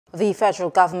The federal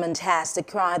government has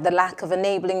decried the lack of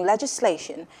enabling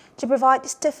legislation to provide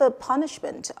stiffer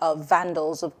punishment of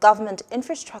vandals of government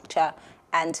infrastructure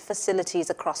and facilities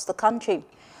across the country.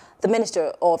 The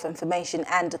Minister of Information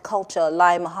and Culture,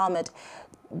 Lai Mohammed,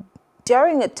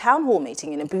 during a town hall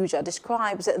meeting in Abuja,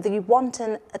 describes the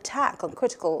wanton attack on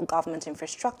critical government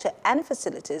infrastructure and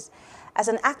facilities as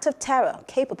an act of terror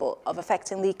capable of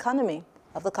affecting the economy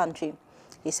of the country.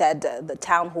 He said the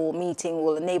town hall meeting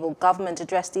will enable government to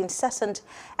address the incessant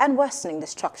and worsening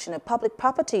destruction of public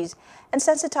properties and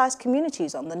sensitize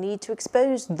communities on the need to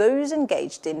expose those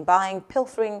engaged in buying,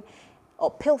 pilfering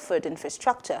or pilfered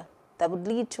infrastructure that would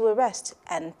lead to arrest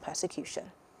and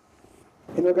persecution.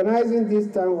 In organizing these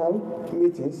town hall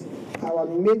meetings, our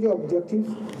major objectives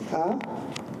are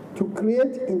to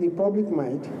create in the public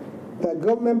mind that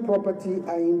government property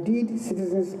are indeed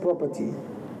citizens' property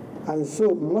and so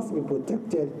must be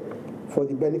protected for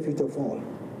the benefit of all.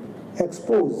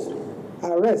 Expose,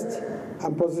 arrest,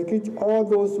 and prosecute all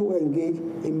those who engage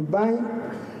in buying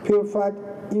pilfered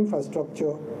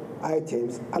infrastructure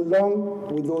items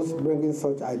along with those bringing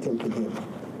such items to them,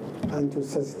 and to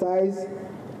sensitize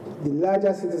the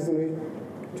larger citizenry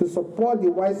to support the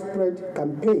widespread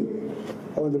campaign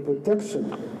on the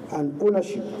protection and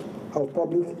ownership of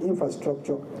public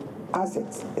infrastructure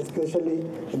assets, especially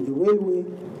in the railway,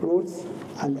 roads,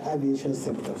 and aviation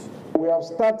sectors. We have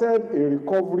started a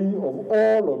recovery of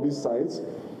all of these sites,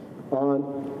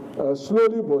 and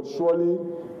slowly but surely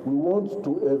we want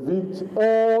to evict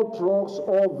all trucks,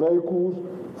 all vehicles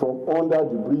from under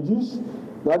the bridges.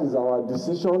 That is our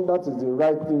decision. That is the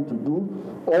right thing to do.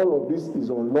 All of this is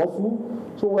unlawful.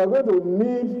 So we are going to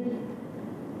need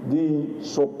the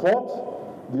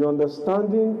support, the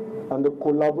understanding, and the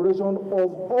collaboration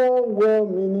of all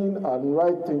well-meaning and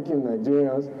right-thinking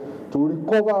Nigerians to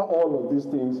recover all of these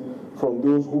things from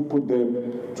those who put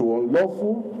them to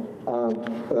unlawful and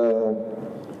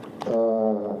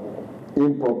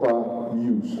improper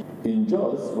use. In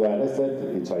Jos, we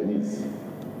arrested a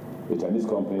Chinese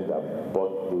company that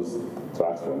bought those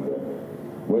tracks from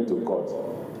them, went to court.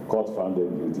 Court found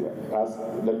them guilty. Asked,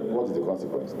 what is the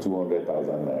consequence?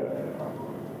 200,000 naira.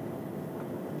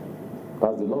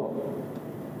 That's the law.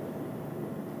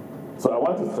 So I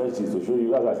want to stretch this to show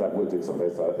you, as I'm going to take some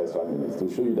extra minutes, to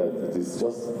show you that it is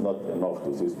just not enough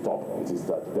to say stop. It is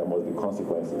that there must be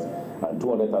consequences. And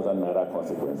 200,000 naira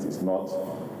consequence is not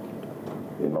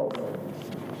enough.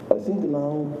 I think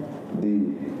now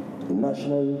the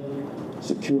national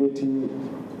security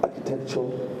architecture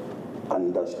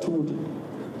understood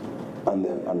and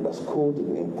then underscored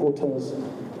the importance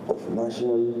of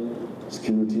national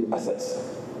security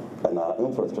assets and our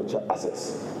infrastructure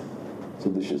assets. So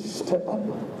they should step up,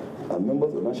 and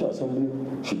members of the National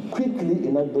Assembly should quickly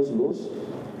enact those laws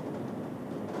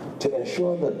to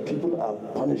ensure that people are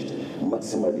punished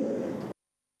maximally.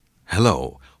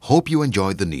 Hello, hope you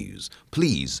enjoyed the news.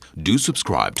 Please do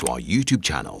subscribe to our YouTube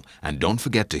channel and don't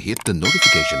forget to hit the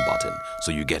notification button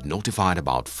so you get notified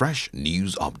about fresh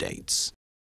news updates.